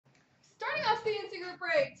CNC Group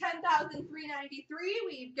Break 10,393.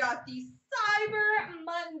 We've got the Cyber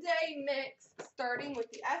Monday mix, starting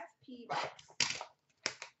with the SP box.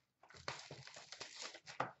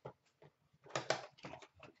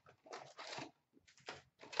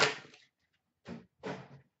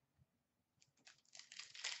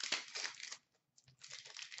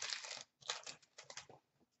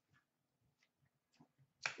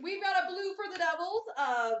 We've got a blue for the Devils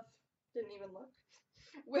of, didn't even look,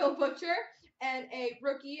 Will Butcher, and a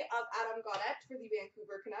rookie of Adam Gaudette for the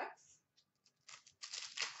Vancouver Canucks.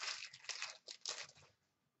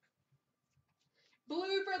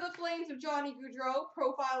 Blue for the Flames of Johnny Gaudreau,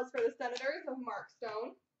 profiles for the Senators of Mark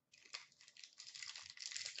Stone.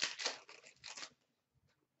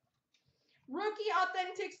 Rookie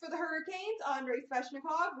Authentics for the Hurricanes, Andrei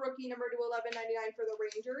Svechnikov. Rookie number to 1199 for the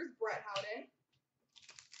Rangers, Brett Howden.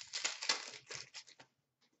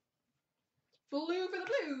 Blue for the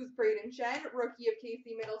Blues, Braden Shen. Rookie of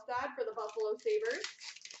Casey Middlestad for the Buffalo Sabres.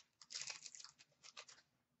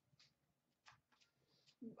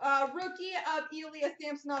 Rookie of Ilya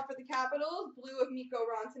Samsonov for the Capitals. Blue of Mikko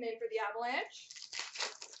Rantanen for the Avalanche.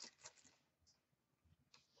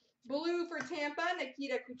 Blue for Tampa,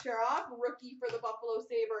 Nikita Kucherov. Rookie for the Buffalo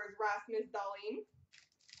Sabres, Rasmus Dahlin.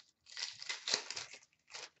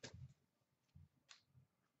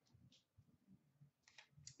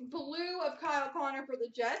 Blue of Kyle Connor for the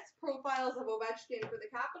Jets. Profiles of Ovechkin for the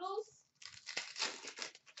Capitals.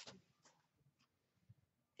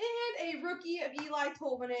 And a rookie of Eli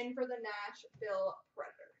Tolvanen for the Nashville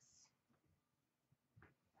Predators.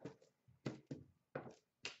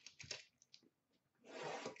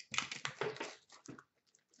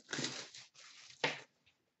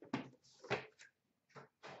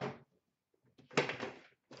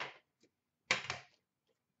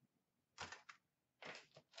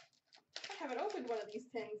 I haven't opened one of these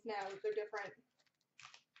tins now that they're different.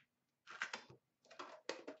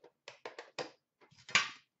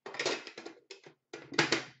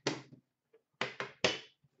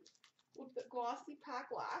 With the glossy pack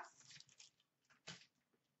glass.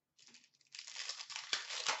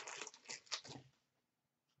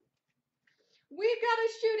 We've got a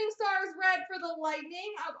Shooting Stars red for the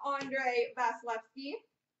Lightning of Andrei Vasilevsky.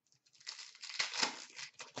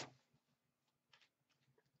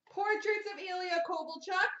 Portraits of Ilya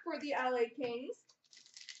Kovalchuk for the LA Kings.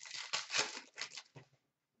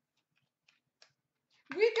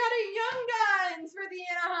 We've got a Young Guns for the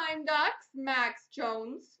Anaheim Ducks, Max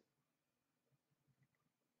Jones.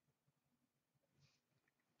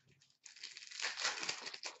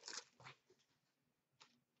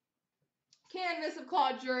 Canvas of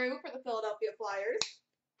Claude Giroux for the Philadelphia Flyers.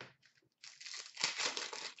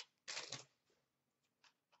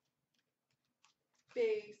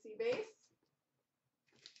 Basey base.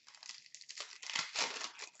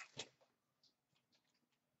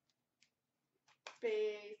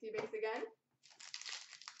 Basey base again.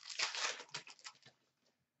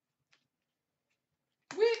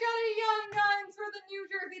 We've got a Young Guns for the New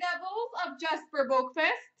Jersey Devils of Jesper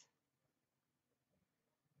Boqvist.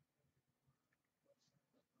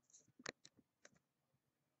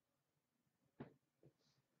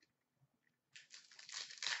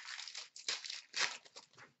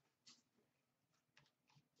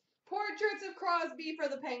 Portraits of Crosby for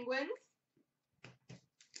the Penguins.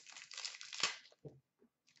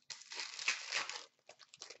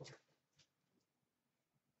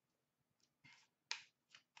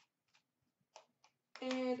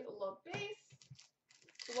 And love base.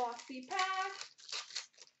 Glossy pack.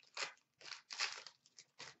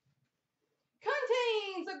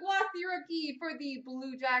 Contains a glossy rookie for the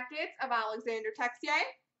Blue Jackets of Alexander Texier.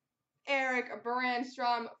 Eric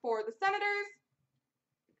Brandstrom for the Senators.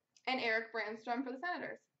 And Eric Brandstrom for the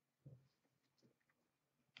Senators.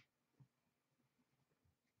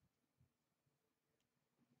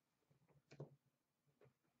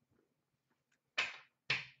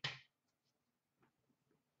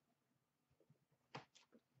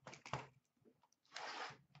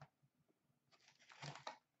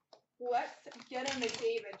 Let's get into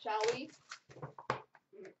David, shall we?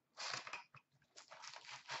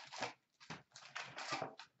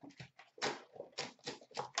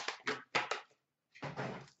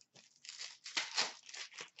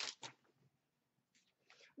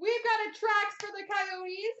 We've got a Tracks for the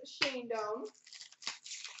Coyotes, Shane Doan.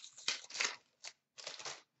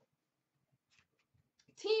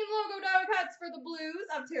 Team logo die cuts for the Blues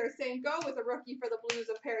of Tarasenko with a rookie for the Blues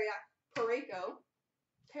of Periaco.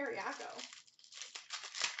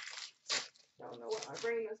 Don't know what my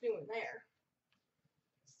brain was doing there.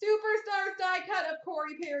 Superstars die cut of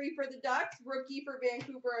Corey Perry for the Ducks. Rookie for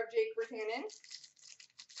Vancouver of Jake Virtanen.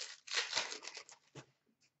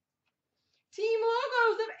 Team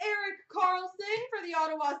logos of Erik Karlsson for the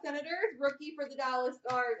Ottawa Senators. Rookie for the Dallas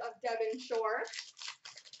Stars of Devin Shore.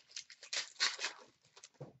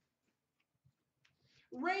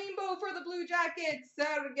 Rainbow for the Blue Jackets,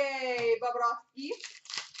 Sergei Bobrovsky.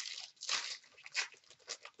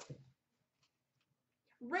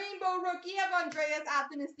 Rainbow rookie of Andreas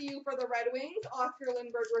Athanasiou for the Red Wings. Oscar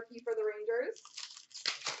Lindbergh rookie for the Rangers.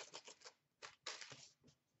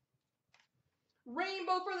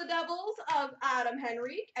 Rainbow for the Devils of Adam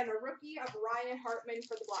Henrique, and a rookie of Ryan Hartman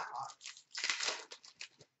for the Blackhawks.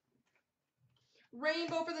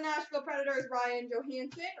 Rainbow for the Nashville Predators, Ryan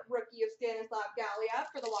Johansson, rookie of Stanislav Gallia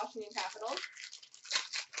for the Washington Capitals.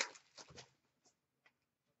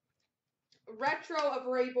 Retro of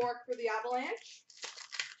Ray Bourque for the Avalanche.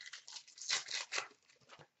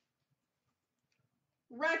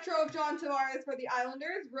 Retro of John Tavares for the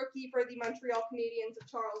Islanders, rookie for the Montreal Canadiens of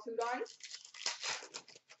Charles Hudon.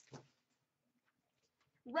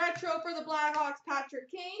 Retro for the Blackhawks,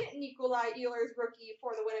 Patrick Kane. Nikolai Ehlers, rookie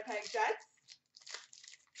for the Winnipeg Jets.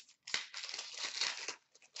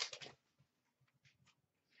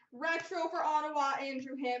 Retro for Ottawa,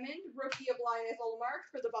 Andrew Hammond, rookie of Linus Ullmark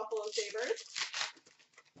for the Buffalo Sabres.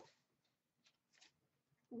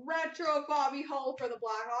 Retro of Bobby Hull for the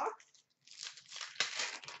Blackhawks.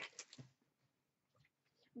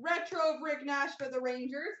 Retro of Rick Nash for the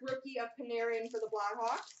Rangers, rookie of Panarin for the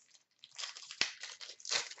Blackhawks.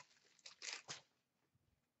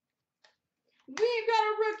 We've got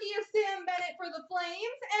a rookie of Sam Bennett for the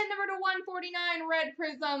Flames, and number /149 red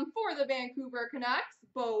prism for the Vancouver Canucks,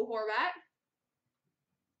 Bo Horvat.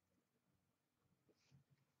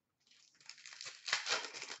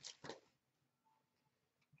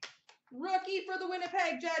 Rookie for the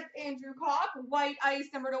Winnipeg Jets, Andrew Kopp. White ice,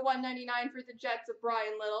 number /199 for the Jets of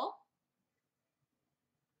Brian Little.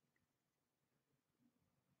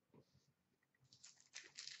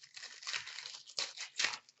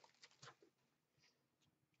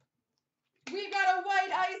 We've got a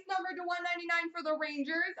white ice, number /199 for the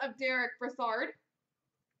Rangers of Derek Brassard.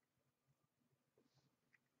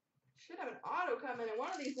 Should have an auto coming in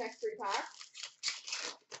one of these next 3 packs.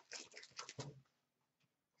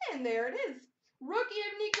 And there it is. Rookie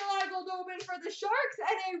of Nikolai Goldobin for the Sharks,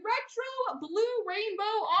 and a retro blue rainbow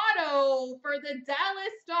auto for the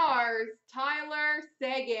Dallas Stars, Tyler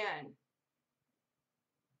Seguin.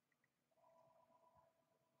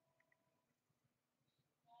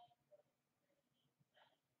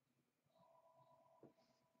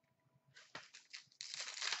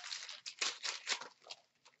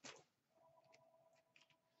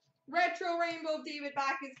 Retro rainbow of David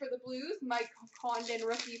Backes for the Blues, Mike Condon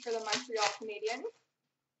rookie for the Montreal Canadiens.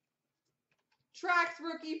 Trax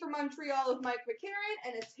rookie for Montreal of Mike McCarron,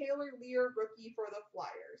 and a Taylor Lear rookie for the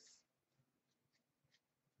Flyers.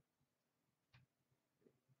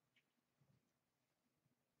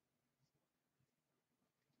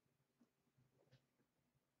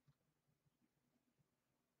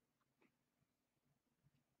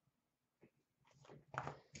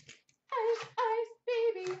 Ice, ice,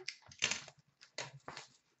 baby.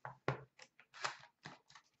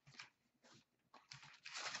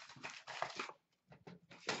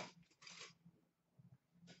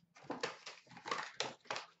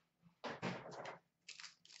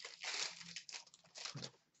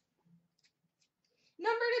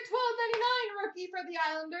 Number /1299 rookie for the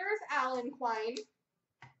Islanders, Alan Quine.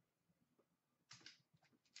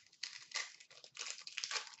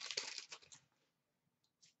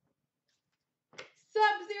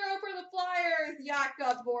 Sub-Zero for the Flyers,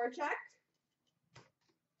 Jakub Voracek.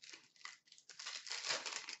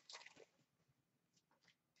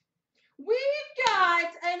 We've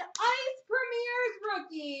got an Ice Premier's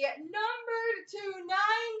rookie, number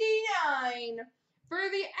 /299 for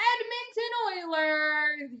the Edmonton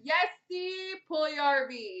Oilers, Jesse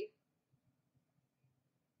Puljujarvi.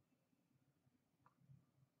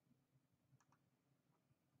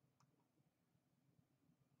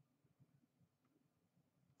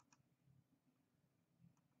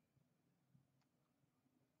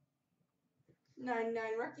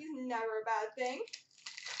 /99 rookies, never a bad thing.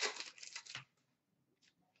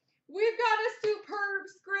 We've got a superb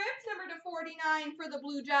script, number /49 for the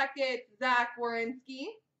Blue Jackets, Zach Werenski.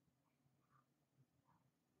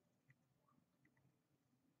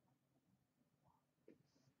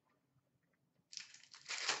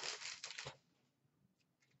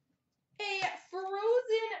 A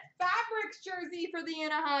Frozen Fabrics jersey for the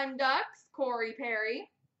Anaheim Ducks, Corey Perry.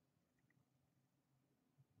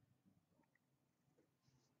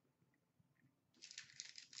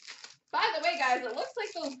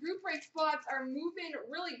 guys, those group break spots are moving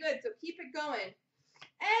really good, so keep it going.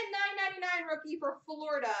 And $9.99 rookie for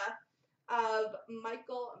Florida of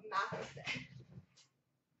Michael Matheson.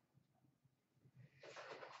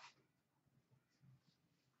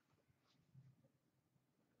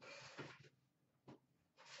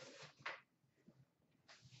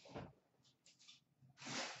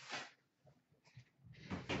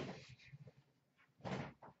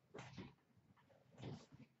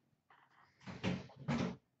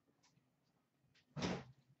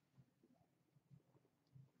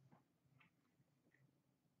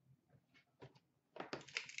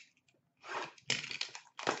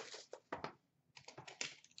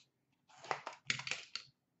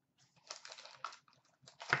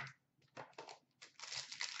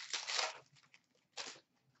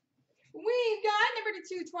 We've got number to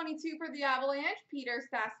 222 for the Avalanche, Peter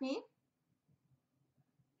Stastny.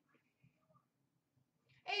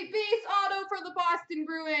 A base auto for the Boston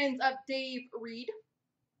Bruins of Dave Reed.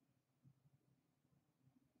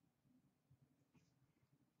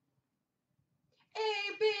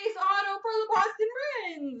 A base auto for the Boston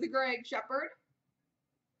Bruins, Greg Shepard.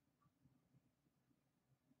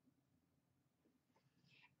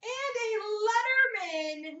 And a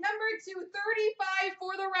Letterman, number 235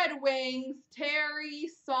 for the Red Wings, Terry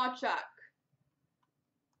Sawchuk.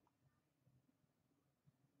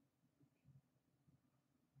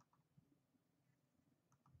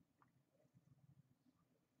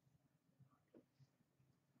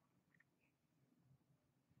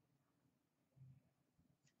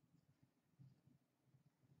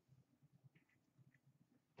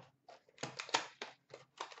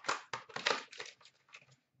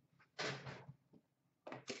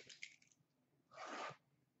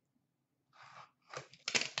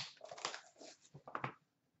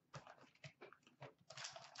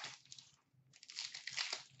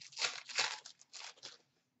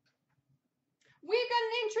 We've got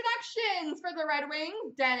an introductions for the Red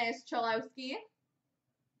Wings, Dennis Cholowski.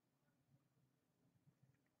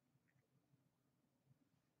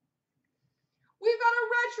 We've got a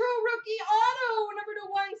retro rookie auto, number to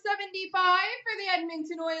 175 for the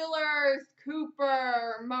Edmonton Oilers,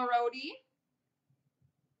 Cooper Marody.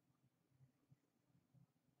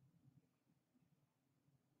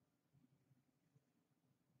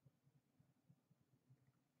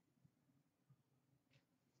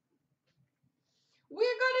 We've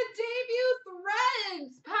got a debut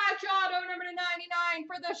Threads patch auto, number to 99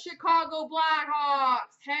 for the Chicago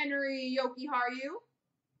Blackhawks, Henry Jokiharju.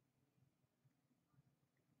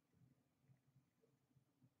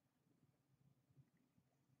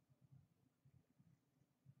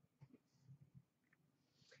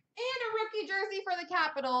 And a rookie jersey for the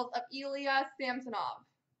Capitals of Ilya Samsonov.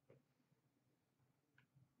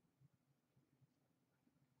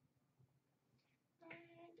 I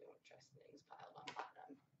don't trust things piled on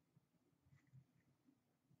bottom.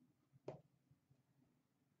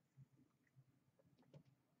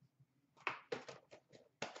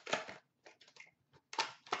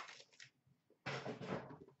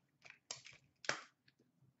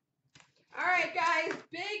 All right, guys,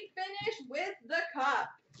 big finish with the cup.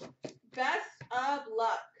 Best of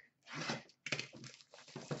luck.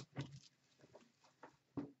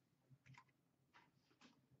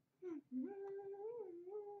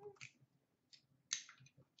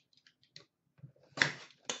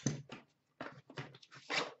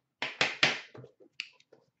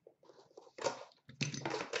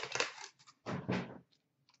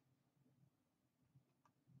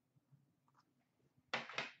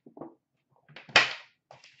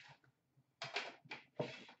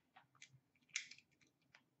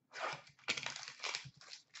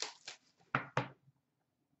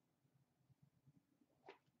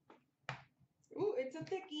 Ooh, it's a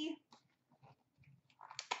thickie.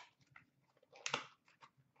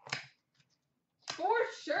 For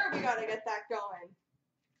sure, we gotta get that going.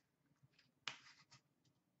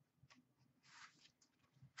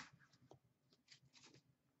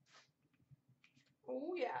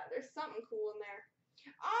 Oh yeah, there's something cool in there.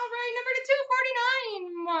 All right, number to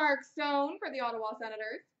 249, Mark Stone for the Ottawa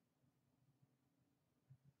Senators.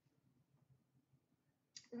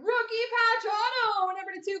 Rookie patch auto,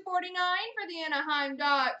 number to 249 for the Anaheim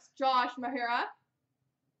Ducks, Josh Mahira.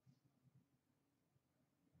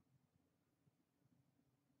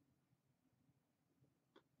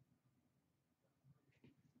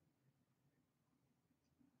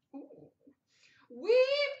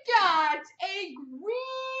 We've got a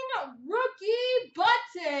green rookie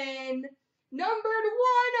button, numbered 1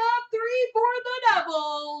 of 3 for the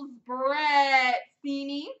Devils, Brett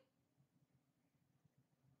Seney.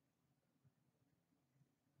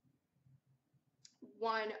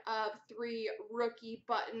 of 3 rookie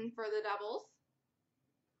button for the Devils.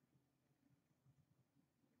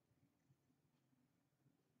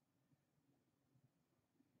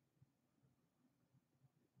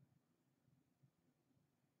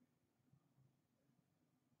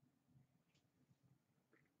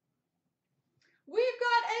 We've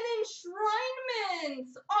got an enshrinement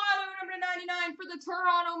auto number 99 for the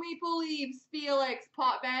Toronto Maple Leafs, Felix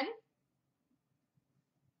Potvin.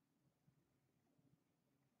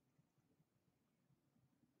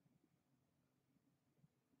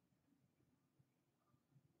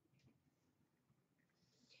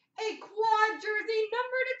 A quad jersey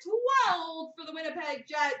number 12 for the Winnipeg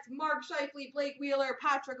Jets, Mark Scheifele, Blake Wheeler,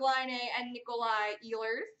 Patrick Laine, and Nikolai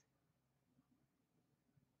Ehlers.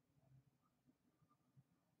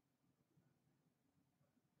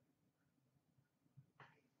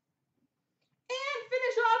 And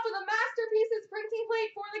finish off with a Masterpieces printing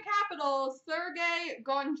plate for the Capitals, Sergei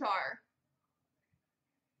Gonchar.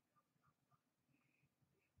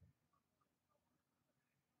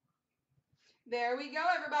 There we go,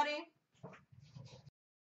 everybody.